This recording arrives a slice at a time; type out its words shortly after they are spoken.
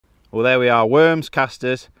Well, there we are, worms,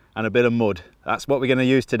 casters and a bit of mud. That's what we're going to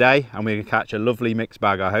use today, and we're going to catch a lovely mixed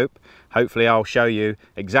bag, I hope. Hopefully I'll show you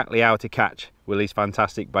exactly how to catch with these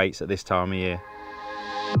fantastic baits at this time of year.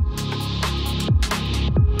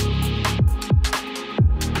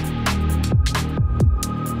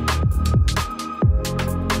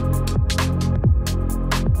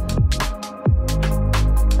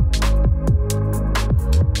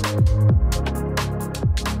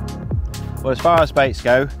 Well, as far as baits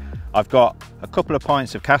go, I've got a couple of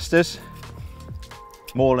pints of casters,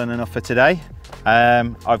 more than enough for today.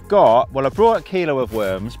 I brought a kilo of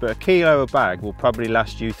worms, but a kilo of bag will probably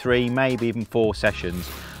last you 3, maybe even 4 sessions.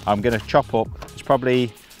 I'm going to chop up, there's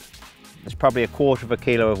probably a quarter of a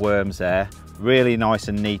kilo of worms there, really nice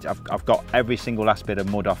and neat. I've got every single last bit of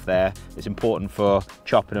mud off there. It's important for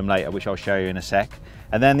chopping them later, which I'll show you in a sec.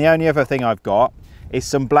 And then the only other thing I've got is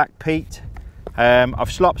some black peat. I've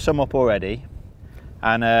slopped some up already,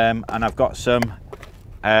 and I've got some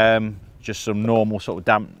just some normal sort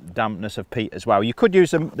of dampness of peat as well. You could use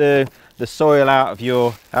the soil out of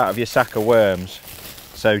your sack of worms,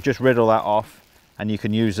 so just riddle that off and you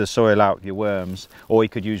can use the soil out of your worms, or you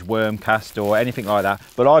could use worm cast or anything like that,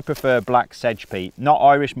 but I prefer black sedge peat, not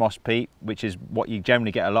Irish moss peat, which is what you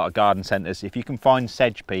generally get a lot of garden centres. If you can find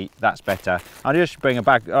sedge peat, that's better. I'll just bring a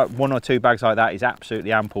bag, 1 or 2 bags like that is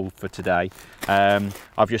absolutely ample for today.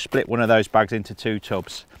 I've just split one of those bags into 2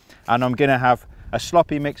 tubs, and I'm going to have a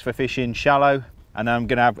sloppy mix for fishing shallow, and I'm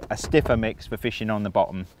going to have a stiffer mix for fishing on the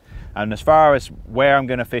bottom. And as far as where I'm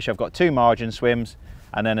going to fish, I've got 2 margin swims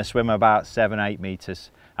and then a swim about 7-8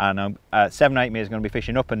 metres. And 7-8 metres going to be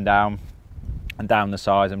fishing up and down the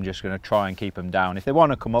sides. I'm just going to try and keep them down. If they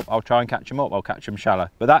want to come up, I'll try and catch them up. I'll catch them shallow.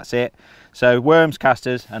 But that's it. So worms,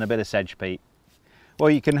 casters and a bit of sedge peat. Well,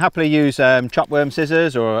 you can happily use chop worm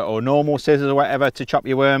scissors or normal scissors or whatever to chop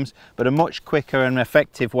your worms, but a much quicker and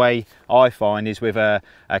effective way I find is with a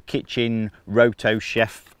kitchen Roto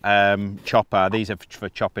Chef chopper. These are for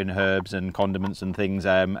chopping herbs and condiments and things,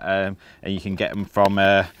 and you can get them from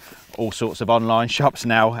all sorts of online shops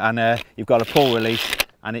now, and you've got a pull release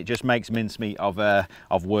and it just makes mincemeat of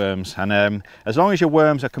worms. And as long as your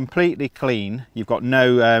worms are completely clean, you've got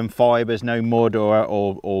no fibres, no mud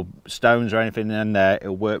or stones or anything in there,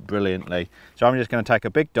 it'll work brilliantly. So I'm just going to take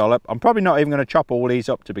a big dollop. I'm probably not even going to chop all these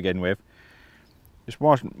up to begin with. Just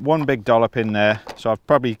one big dollop in there. So I've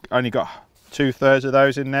probably only got 2/3 of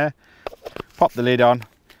those in there. Pop the lid on,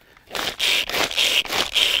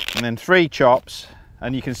 and then 3 chops,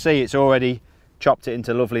 and you can see it's already chopped it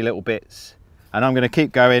into lovely little bits. And I'm going to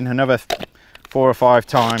keep going another 4 or 5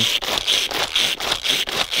 times.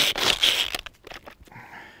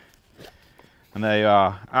 And there you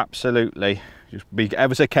are, absolutely. Just be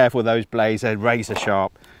ever so careful with those blades, they're razor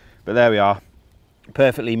sharp. But there we are,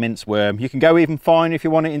 perfectly minced worm. You can go even fine if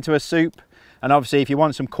you want it into a soup. And obviously if you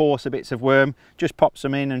want some coarser bits of worm, just pop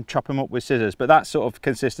some in and chop them up with scissors. But that sort of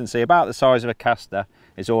consistency, about the size of a caster,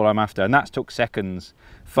 is all I'm after. And that's took seconds,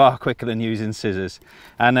 far quicker than using scissors.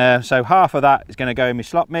 And so half of that is going to go in my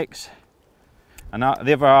slop mix, and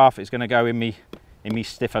the other half is going to go in me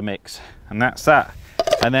stiffer mix. And that's that.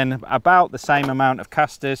 And then about the same amount of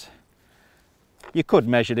casters. You could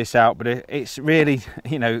measure this out, but it's really,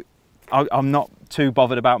 you know, I'm not too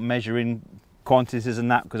bothered about measuring quantities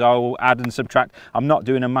and that, because I will add and subtract. I'm not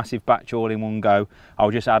doing a massive batch all in one go.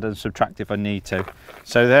 I'll just add and subtract if I need to.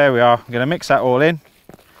 So there we are. I'm going to mix that all in.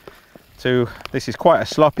 This is quite a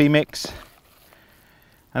sloppy mix,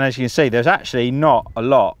 and as you can see, there's actually not a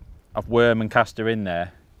lot of worm and caster in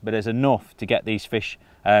there, but there's enough to get these fish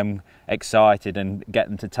excited and get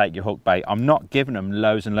them to take your hook bait. I'm not giving them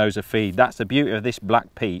loads and loads of feed. That's the beauty of this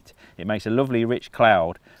black peat. It makes a lovely rich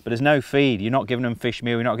cloud, but there's no feed. You're not giving them fish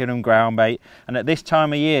meal, you're not giving them ground bait. And at this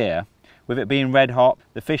time of year, with it being red hot,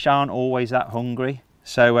 the fish aren't always that hungry.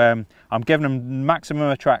 So I'm giving them maximum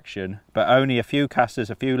attraction, but only a few casters,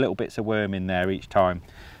 a few little bits of worm in there each time.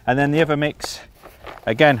 And then the other mix,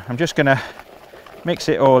 again, I'm just going to mix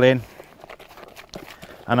it all in,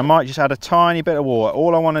 and I might just add a tiny bit of water.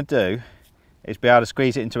 All I want to do is be able to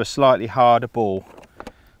squeeze it into a slightly harder ball.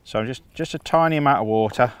 So I'm just a tiny amount of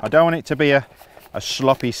water. I don't want it to be a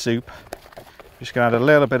sloppy soup. Just going to add a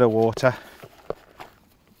little bit of water.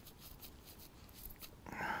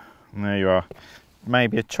 And there you are.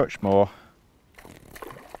 Maybe a touch more.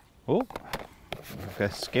 Oh, like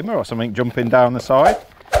a skimmer or something jumping down the side.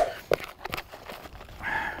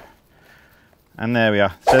 And there we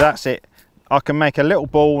are. So that's it. I can make a little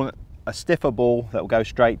ball, a stiffer ball that will go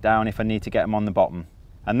straight down if I need to get them on the bottom.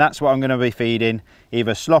 And that's what I'm going to be feeding,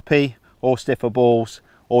 either sloppy or stiffer balls,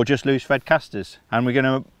 or just loose fed casters. And we're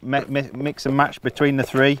going to mix and match between the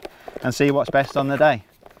 3 and see what's best on the day.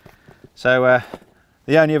 So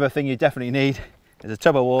the only other thing you definitely need is a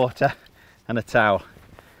tub of water and a towel,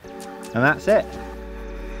 and that's it.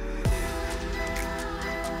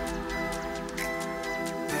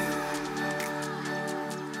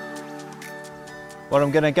 Well,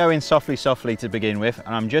 I'm going to go in softly to begin with,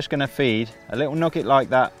 and I'm just going to feed a little nugget like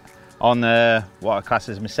that on the what I class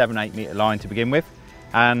as my 7-8 metre line to begin with,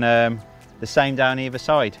 and the same down either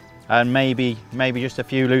side, and maybe just a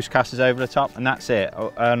few loose casters over the top, and that's it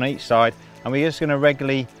on each side. And we're just going to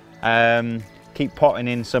regularly keep potting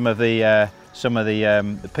in some of the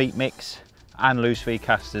peat mix and loose feed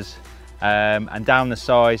casters, and down the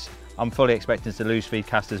sides I'm fully expecting to loose feed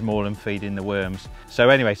casters more than feeding the worms. So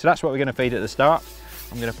anyway, so that's what we're going to feed at the start.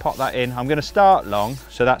 I'm going to pot that in. I'm going to start long,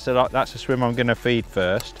 so that's a swim I'm going to feed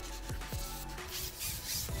first.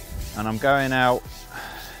 And I'm going out,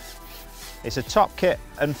 it's a top kit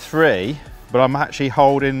and 3, but I'm actually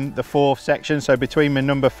holding the 4th section, so between my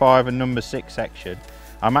number 5 and number 6 section,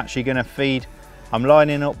 I'm actually going to feed, I'm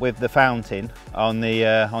lining up with the fountain on the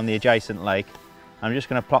adjacent lake. I'm just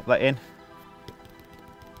going to plop that in.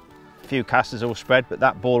 Few casters all spread, but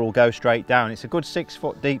that ball will go straight down. It's a good 6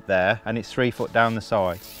 foot deep there, and it's 3 foot down the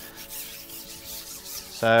side.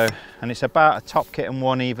 So, and it's about a top kit and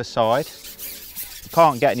 1 either side. You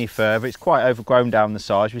can't get any further. It's quite overgrown down the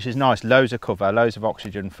sides, which is nice. Loads of cover, loads of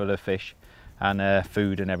oxygen for the fish, and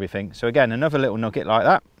food and everything. So again, another little nugget like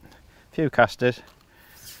that. A few casters.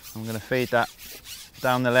 I'm going to feed that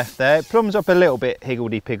down the left there. It plums up a little bit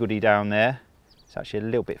higgledy-piggledy down there. It's actually a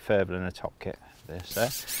little bit further than a top kit.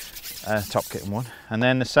 Top kit and 1, and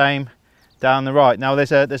then the same down the right. Now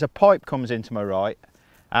there's a pipe comes into my right,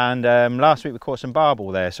 and last week we caught some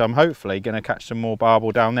barbel there, so I'm hopefully going to catch some more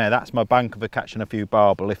barbel down there. That's my bank for catching a few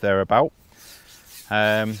barbel if they're about.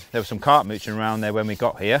 There was some carp mooching around there when we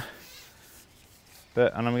got here,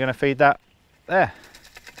 and I'm going to feed that there.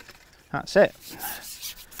 That's it,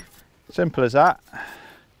 simple as that.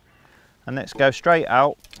 And let's go straight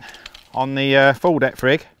out on the full depth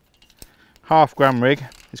rig, half gram rig.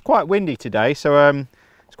 It's quite windy today, so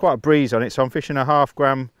it's quite a breeze on it, so I'm fishing a half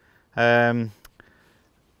gram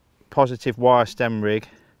positive wire stem rig,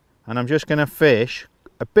 and I'm just going to fish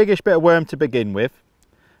a biggish bit of worm to begin with,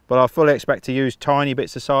 but I fully expect to use tiny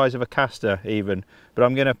bits the size of a caster even. But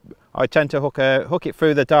I tend to hook it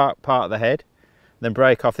through the dark part of the head, then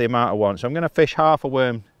break off the amount I want. So I'm going to fish half a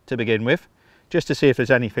worm to begin with, just to see if there's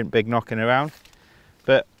anything big knocking around.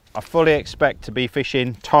 But I fully expect to be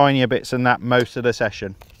fishing tinier bits than that most of the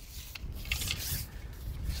session.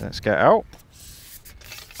 So let's get out.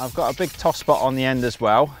 I've got a big toss spot on the end as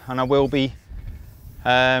well, and I will be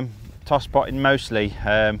toss spotting mostly.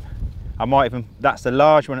 I might even, that's the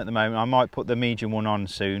large one at the moment, I might put the medium one on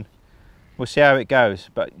soon. We'll see how it goes,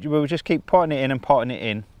 but we'll just keep potting it in and potting it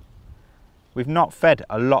in. We've not fed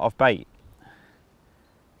a lot of bait.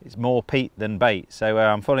 It's more peat than bait, so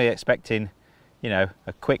I'm fully expecting, you know,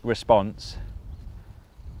 a quick response.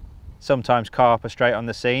 Sometimes carp are straight on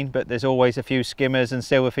the scene, but there's always a few skimmers and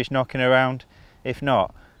silverfish knocking around if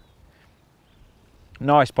not.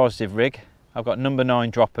 Nice positive rig. I've got number 9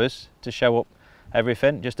 droppers to show up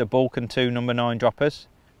everything, just a bulk and 2 number 9 droppers.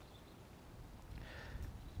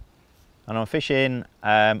 And I'm fishing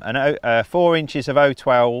 4 inches of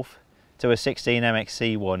 012 to a 16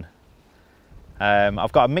 MXC1.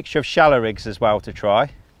 I've got a mixture of shallow rigs as well to try.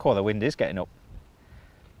 Cool, the wind is getting up.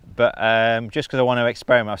 But just because I want to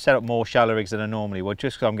experiment, I've set up more shallow rigs than I normally would,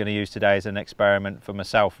 just because I'm going to use today as an experiment for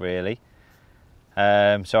myself really.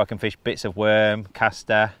 So I can fish bits of worm,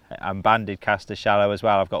 caster and banded caster shallow as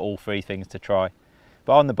well. I've got all 3 things to try.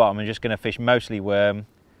 But on the bottom I'm just going to fish mostly worm,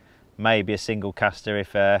 maybe a single caster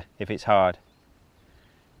if it's hard.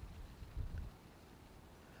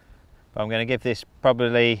 But I'm going to give this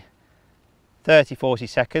probably 30-40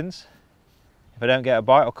 seconds. If I don't get a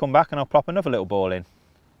bite, I'll come back and I'll plop another little ball in.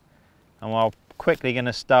 And I'm quickly going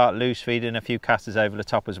to start loose feeding a few casters over the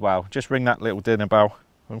top as well. Just ring that little dinner bell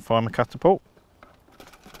and find my catapult.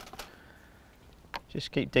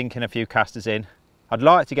 Just keep dinking a few casters in. I'd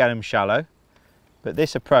like to get them shallow, but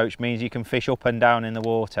this approach means you can fish up and down in the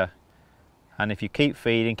water. And if you keep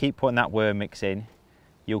feeding, keep putting that worm mix in,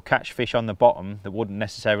 you'll catch fish on the bottom that wouldn't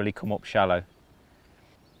necessarily come up shallow.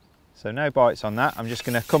 So no bites on that. I'm just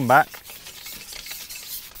going to come back,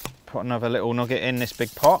 put another little nugget in this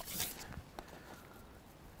big pot.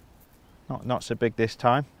 Not so big this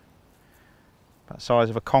time, about the size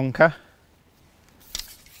of a conker.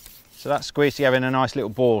 So that's squeezed together in a nice little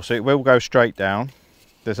ball, so it will go straight down.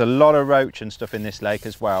 There's a lot of roach and stuff in this lake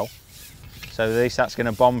as well, so at least that's going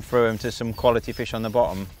to bomb through them to some quality fish on the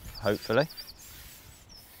bottom, hopefully.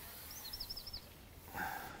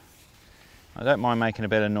 I don't mind making a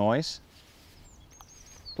bit of noise.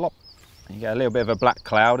 Plop. You get a little bit of a black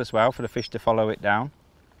cloud as well for the fish to follow it down.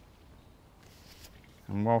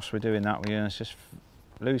 And whilst we're doing that, we're going to just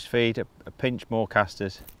loose feed a pinch more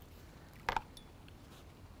casters.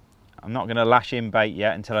 I'm not going to lash in bait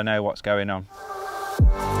yet until I know what's going on.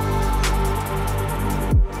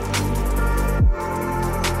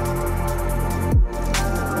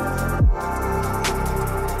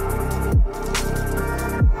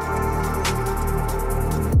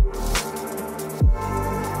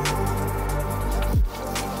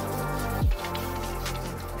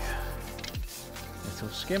 Little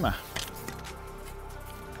skimmer.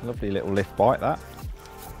 Lovely little lift bite that.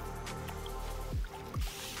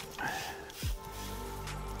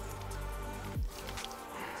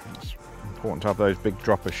 It's important to have those big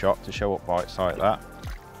dropper shots to show up bites like that.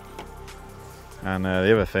 And the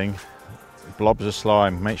other thing, blobs of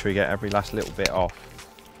slime, make sure you get every last little bit off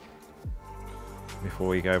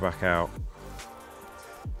before you go back out.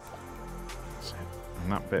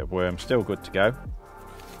 And that bit of worm still good to go.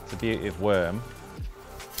 It's the beauty of worm.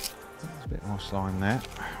 There's a bit more slime there,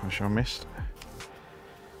 which I missed.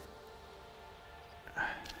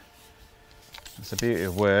 That's the beauty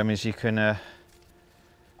of worm, is you can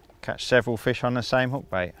catch several fish on the same hook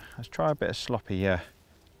bait. Let's try a bit of sloppy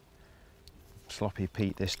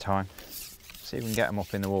Pete this time. See if we can get them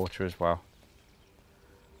up in the water as well.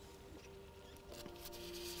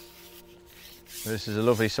 This is a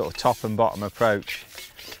lovely sort of top and bottom approach.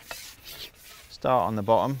 Start on the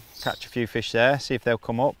bottom, catch a few fish there, see if they'll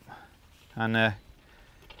come up, and on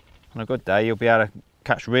a good day you'll be able to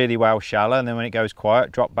catch really well shallow, and then when it goes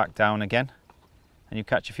quiet, drop back down again and you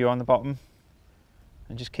catch a few on the bottom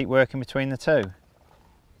and just keep working between the two.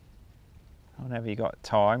 Whenever you got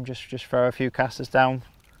time, just throw a few casters down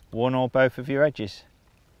one or both of your edges.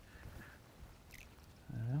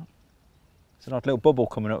 There's an odd little bubble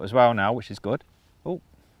coming up as well now, which is good. Oh,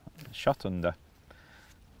 shot under.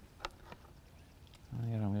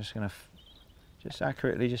 I'm just going to just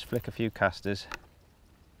accurately just flick a few casters.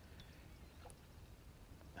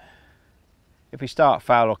 If you start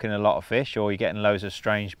foul hooking a lot of fish, or you're getting loads of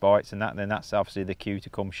strange bites and that, then that's obviously the cue to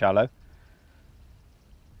come shallow.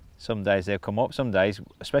 Some days they'll come up, some days,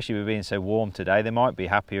 especially with being so warm today, they might be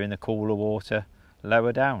happier in the cooler water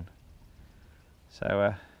lower down.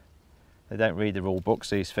 So they don't read the rule books,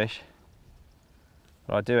 these fish.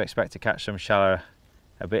 But I do expect to catch some shallow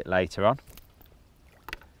a bit later on.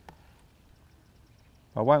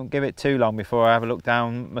 I won't give it too long before I have a look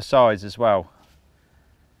down my sides as well.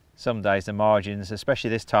 Some days the margins, especially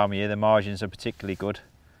this time of year, the margins are particularly good,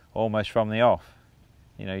 almost from the off.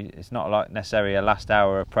 You know, it's not like necessarily a last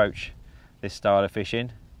hour approach, this style of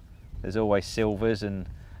fishing. There's always silvers and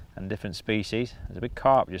different species. There's a big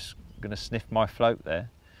carp just going to sniff my float there.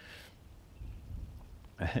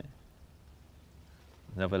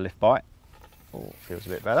 Another lift bite. Oh, feels a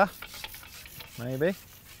bit better. Maybe.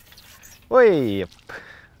 Whee!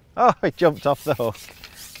 Oh, it jumped off the hook.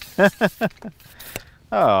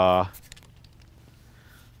 Oh.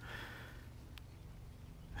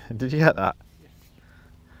 Did you get that?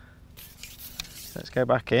 Let's go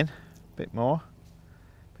back in. A bit more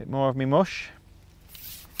of me mush.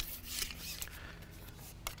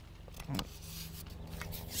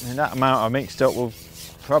 And that amount I mixed up will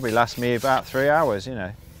probably last me about 3 hours, you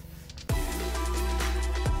know.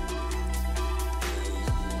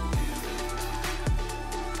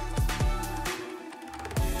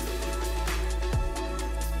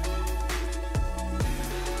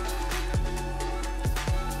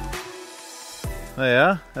 There you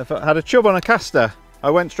are. I've had a chub on a caster.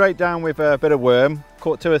 I went straight down with a bit of worm,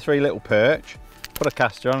 caught 2 or 3 little perch, put a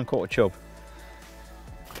caster on and caught a chub.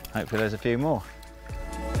 Hopefully there's a few more.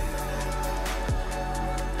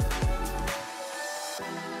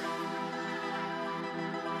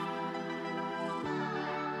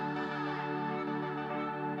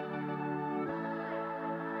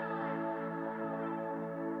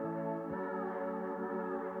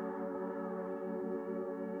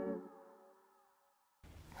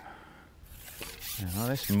 Now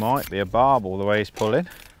this might be a barbel the way he's pulling.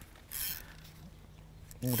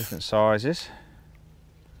 All different sizes.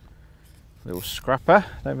 Little scrapper,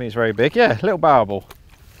 don't think it's very big. Yeah, little barbel.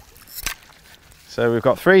 So we've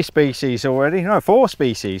got 3 species already, no, 4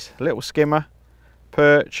 species. A little skimmer,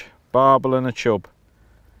 perch, barbel and a chub.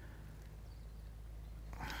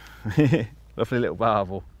 Lovely little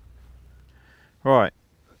barbel. Right,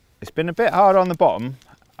 it's been a bit hard on the bottom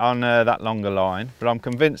on that longer line, but I'm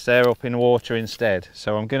convinced they're up in water instead.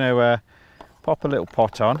 So I'm going to pop a little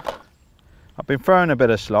pot on. I've been throwing a bit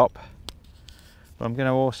of slop, but I'm going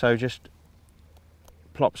to also just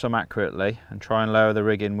plop some accurately and try and lower the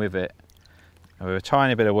rig in with it. With a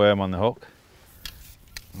tiny bit of worm on the hook,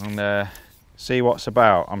 and see what's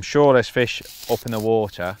about. I'm sure there's fish up in the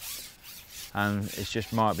water, and it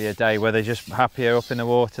just might be a day where they're just happier up in the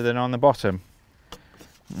water than on the bottom.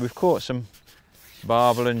 We've caught some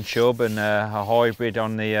barbel and chub and a hybrid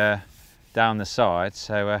on the down the side,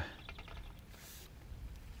 so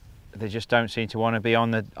they just don't seem to want to be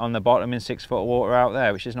on the bottom in 6 foot of water out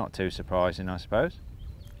there, which is not too surprising, I suppose.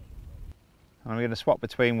 I'm going to swap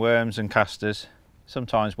between worms and casters.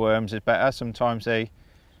 Sometimes worms is better, sometimes they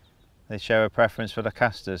show a preference for the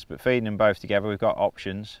casters, but feeding them both together we've got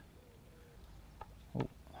options. Oh,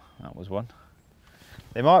 that was one.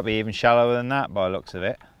 They might be even shallower than that by the looks of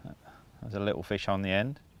it. There's a little fish on the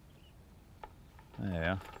end. There we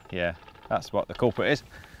are. Yeah, that's what the culprit is.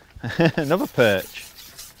 Another perch.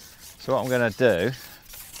 So what I'm going to do,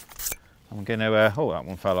 I'm going to, oh, that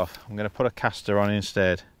one fell off. I'm going to put a caster on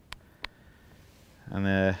instead. And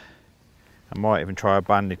I might even try a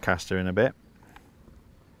banded caster in a bit.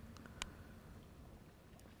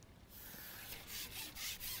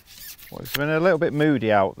 Well, it's been a little bit moody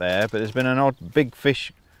out there, but there's been an odd big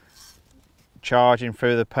fish charging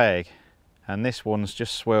through the peg, and this one's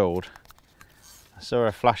just swirled. I saw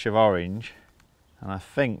a flash of orange, and I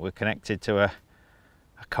think we're connected to a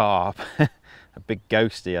carp, a big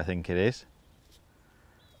ghosty I think it is,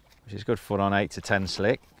 which is good fun on 8 to 10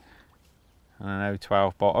 slick. And I know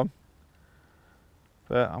 12 bottom,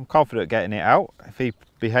 but I'm confident getting it out if he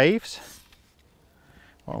behaves.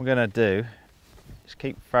 What I'm going to do is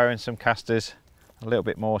keep throwing some casters, a little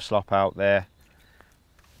bit more slop out there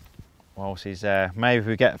whilst he's there. Maybe if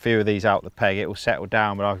we get a few of these out the peg it will settle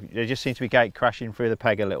down, but they just seem to be gate crashing through the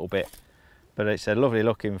peg a little bit. But it's a lovely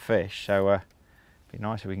looking fish, so it'd be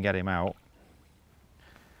nice if we can get him out.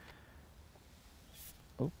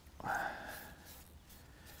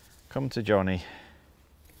 Come to Johnny.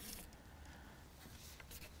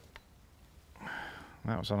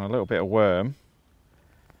 That was on a little bit of worm.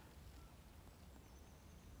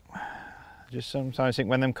 Just sometimes think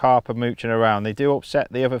when them carp are mooching around, they do upset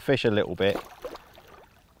the other fish a little bit.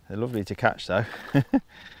 They're lovely to catch though.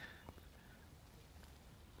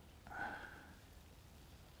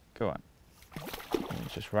 Go on.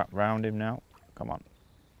 Let's just wrap round him now. Come on.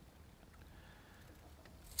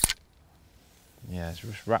 Yeah, it's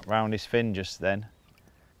just wrapped round his fin just then.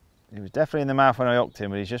 He was definitely in the mouth when I hooked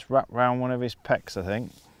him, but he's just wrapped round one of his pecs, I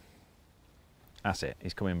think. That's it,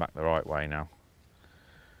 he's coming back the right way now.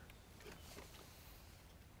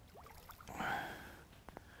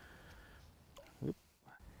 Whoop.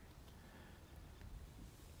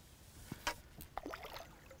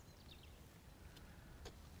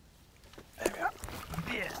 There we are.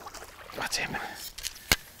 Yeah, that's him.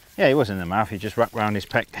 Yeah, he was in the mouth, he just wrapped round his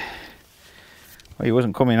pec. Well, he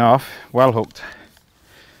wasn't coming off, well hooked.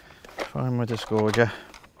 Fine with the scourger.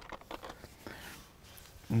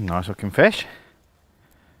 Nice looking fish.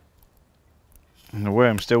 And the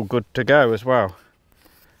worm's still good to go as well.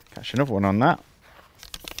 Catch another one on that.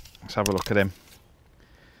 Let's have a look at him.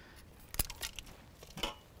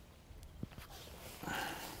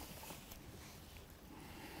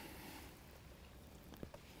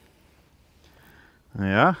 There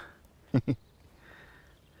you are.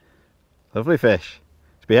 Lovely fish.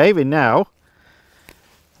 It's behaving now.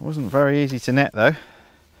 It wasn't very easy to net though.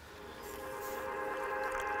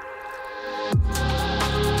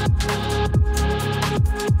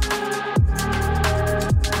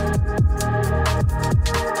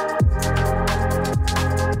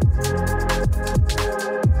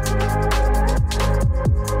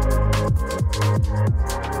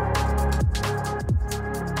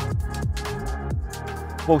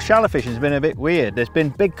 Well, shallow fishing's been a bit weird. There's been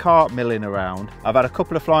big carp milling around. I've had a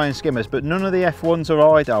couple of flying skimmers, but none of the F1s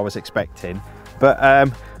or Ida I was expecting. But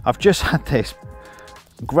I've just had this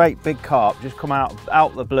great big carp just come out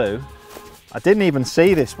the blue. I didn't even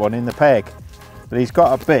see this one in the peg, but he's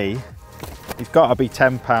got to be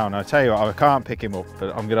 10 pound. I tell you what, I can't pick him up,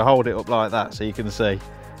 but I'm going to hold it up like that so you can see.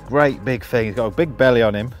 Great big thing. He's got a big belly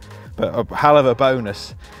on him, but a hell of a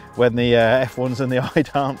bonus when the F1s and the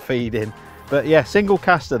Ida aren't feeding. But yeah, single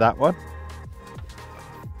caster that one.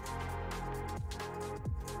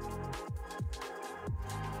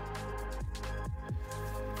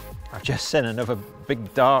 I've just seen another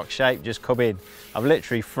big dark shape just come in. I've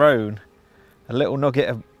literally thrown a little nugget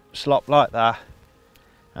of slop like that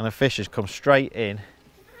and a fish has come straight in.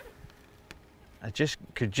 I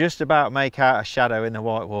could just about make out a shadow in the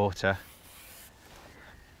white water.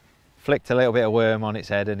 Flicked a little bit of worm on its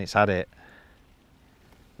head and it's had it.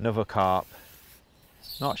 Another carp.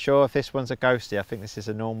 Not sure if this one's a ghosty, I think this is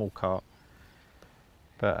a normal carp.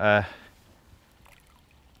 but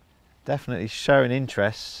definitely showing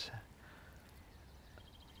interest.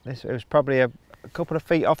 It was probably a couple of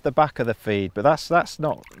feet off the back of the feed, but that's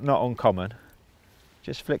not uncommon.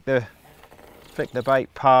 Just flick the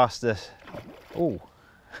bait past the, ooh.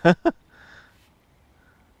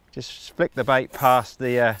 Just flick the bait past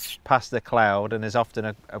the cloud, and there's often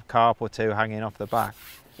a carp or two hanging off the back.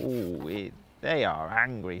 Ooh, they are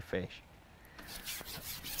angry fish.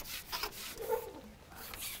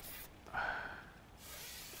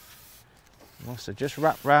 Must have just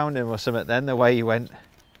wrapped round him or something then, the way he went.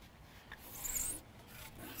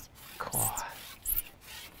 God.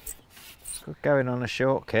 It's good going on a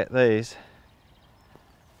short kit, these.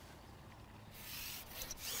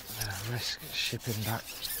 Risk shipping back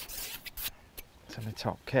to my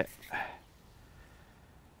top kit.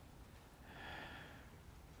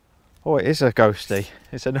 Oh, it is a ghosty.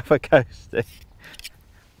 It's another ghosty.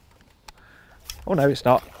 Oh no, it's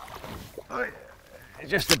not. It's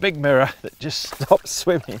just a big mirror that just stopped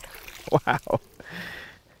swimming. Wow.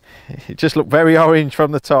 It just looked very orange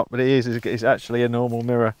from the top, but it is. It's actually a normal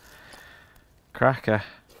mirror. Cracker.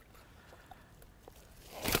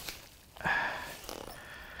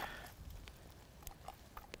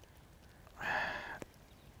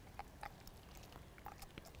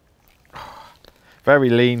 Very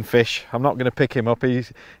lean fish. I'm not going to pick him up.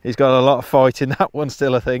 He's got a lot of fight in that one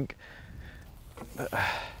still, I think.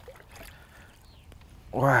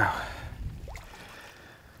 Wow.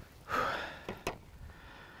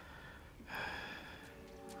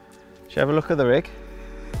 Shall we have a look at the rig?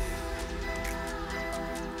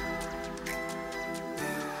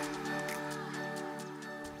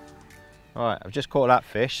 Right, I've just caught that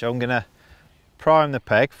fish, so I'm going to prime the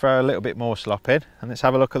peg, throw a little bit more slop in, and let's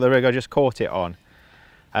have a look at the rig I just caught it on.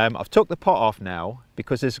 I've took the pot off now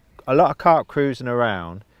because there's a lot of carp cruising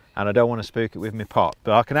around and I don't want to spook it with my pot,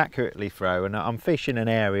 but I can accurately throw, and I'm fishing an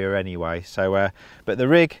area anyway. So, but the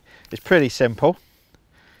rig is pretty simple.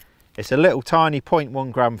 It's a little tiny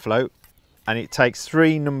 0.1 gram float, and it takes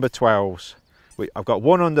 3 number 12s. I've got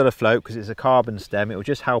one under the float because it's a carbon stem. It will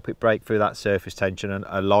just help it break through that surface tension, and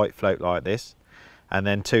a light float like this, and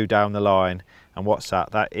then 2 down the line. And what's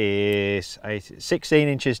that? That is 16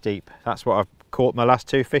 inches deep. That's what I've caught my last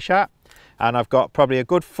 2 fish at, and I've got probably a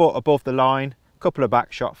good foot above the line, a couple of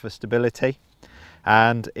back shot for stability,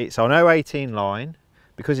 and it's on 018 line.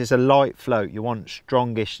 Because it's a light float, you want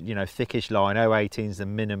strongish, you know, thickish line. 018 is the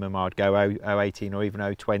minimum. I'd go 018 or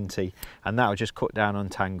even 020, and that'll just cut down on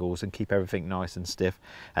tangles and keep everything nice and stiff.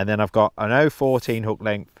 And then I've got an 014 hook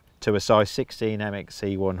length to a size 16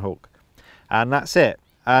 MXC1 hook, and that's it.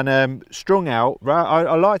 And strung out,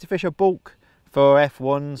 I like to fish a bulk for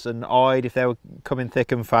F1s and eyed if they were coming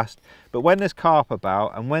thick and fast, but when there's carp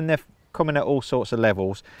about and when they're coming at all sorts of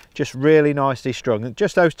levels, just really nicely strung.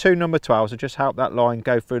 Just those 2 number 12s will just help that line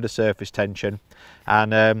go through the surface tension.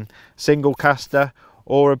 And single caster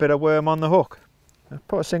or a bit of worm on the hook. I'll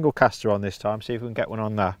put a single caster on this time, see if we can get one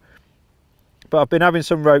on there. But I've been having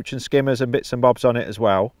some roach and skimmers and bits and bobs on it as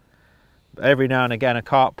well. Every now and again a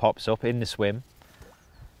carp pops up in the swim,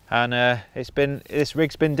 and this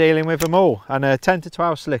rig's been dealing with them all. And 10 to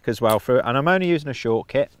 12 slick as well for it, and I'm only using a short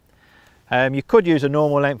kit. You could use a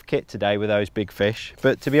normal length kit today with those big fish,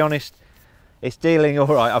 but to be honest, it's dealing all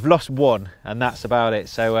right. I've lost one, and that's about it.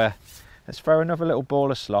 So let's throw another little ball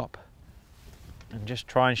of slop and just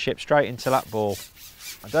try and ship straight into that ball.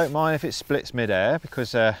 I don't mind if it splits mid-air,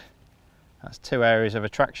 because that's 2 areas of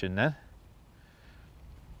attraction then.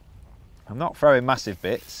 I'm not throwing massive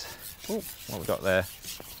bits. Ooh, what have we got there?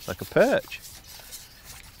 It's like a perch.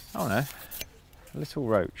 Oh no, a little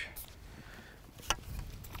roach.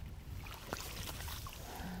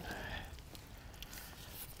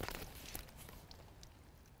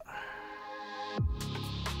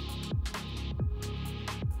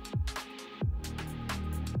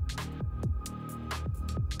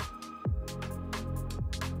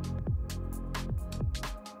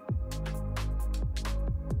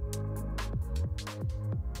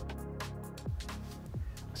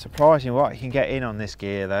 Surprising what you can get in on this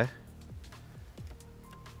gear though.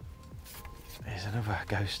 Here's another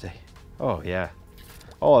ghosty. Oh yeah.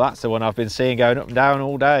 Oh, that's the one I've been seeing going up and down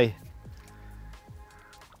all day.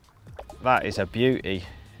 That is a beauty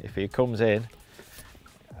if he comes in.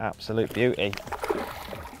 Absolute beauty.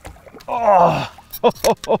 Oh!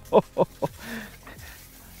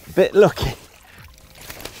 Bit lucky.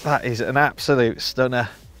 That is an absolute stunner.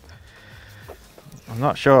 I'm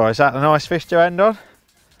not sure, is that a nice fish to end on?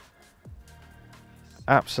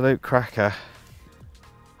 Absolute cracker.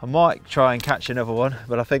 I might try and catch another one,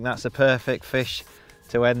 but I think that's the perfect fish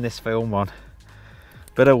to end this film on.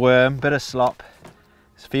 Bit of worm, bit of slop,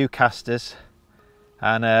 There's a few casters,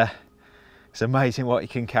 and it's amazing what you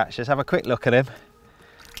can catch. Let's have a quick look at him,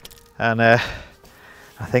 and I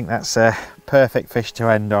think that's a perfect fish to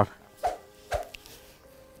end on.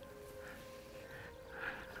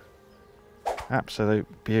 Absolute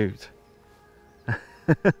beaut.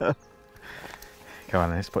 Go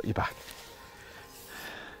on, let's put you back.